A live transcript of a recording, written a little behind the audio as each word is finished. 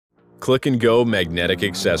Click-and-go magnetic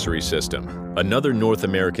accessory system, another North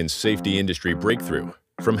American safety industry breakthrough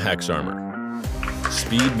from HexArmor.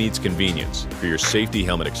 Speed meets convenience for your safety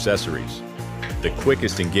helmet accessories. The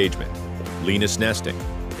quickest engagement, leanest nesting,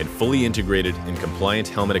 and fully integrated and compliant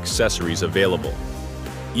helmet accessories available.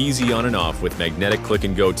 Easy on and off with magnetic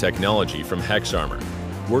click-and-go technology from HexArmor.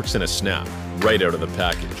 Works in a snap, right out of the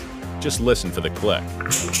package. Just listen for the click.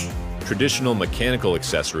 Traditional mechanical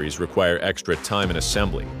accessories require extra time in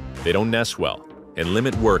assembly. They don't nest well and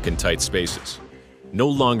limit work in tight spaces. No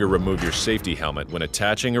longer remove your safety helmet when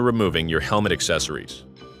attaching or removing your helmet accessories.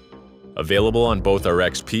 Available on both our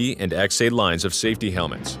XP and XA lines of safety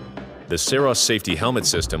helmets. The Saros safety helmet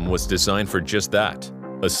system was designed for just that.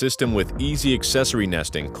 A system with easy accessory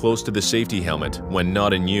nesting close to the safety helmet when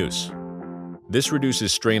not in use. This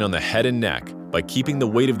reduces strain on the head and neck by keeping the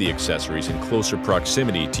weight of the accessories in closer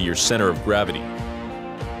proximity to your center of gravity.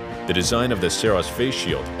 The design of the Saros face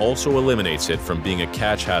shield also eliminates it from being a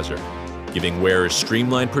catch hazard, giving wearers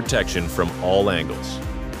streamlined protection from all angles.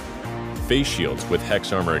 Face shields with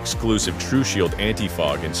HexArmor exclusive TrueShield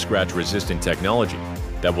anti-fog and scratch-resistant technology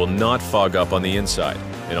that will not fog up on the inside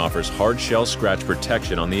and offers hard shell scratch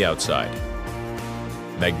protection on the outside.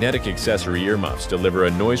 Magnetic accessory earmuffs deliver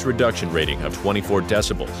a noise reduction rating of 24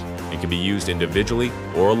 decibels and can be used individually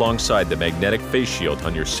or alongside the magnetic face shield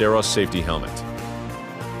on your Saros safety helmet.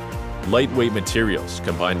 Lightweight materials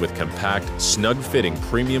combined with compact, snug-fitting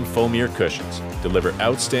premium foam ear cushions deliver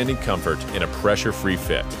outstanding comfort in a pressure-free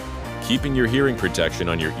fit, keeping your hearing protection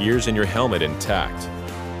on your ears and your helmet intact.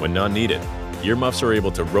 When not needed, earmuffs are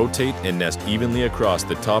able to rotate and nest evenly across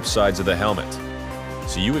the top sides of the helmet,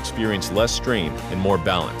 so you experience less strain and more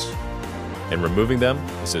balance. And removing them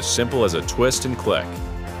is as simple as a twist and click.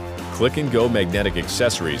 Click-and-go magnetic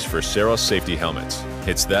accessories for Saros safety helmets.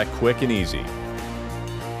 It's that quick and easy.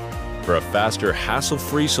 For a faster,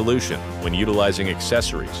 hassle-free solution when utilizing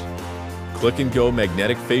accessories, click-and-go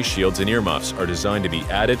magnetic face shields and earmuffs are designed to be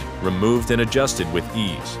added, removed, and adjusted with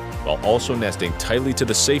ease, while also nesting tightly to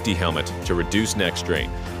the safety helmet to reduce neck strain.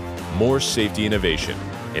 More safety innovation,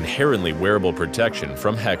 inherently wearable protection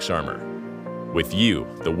from HexArmor. With you,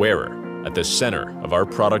 the wearer, at the center of our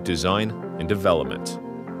product design and development.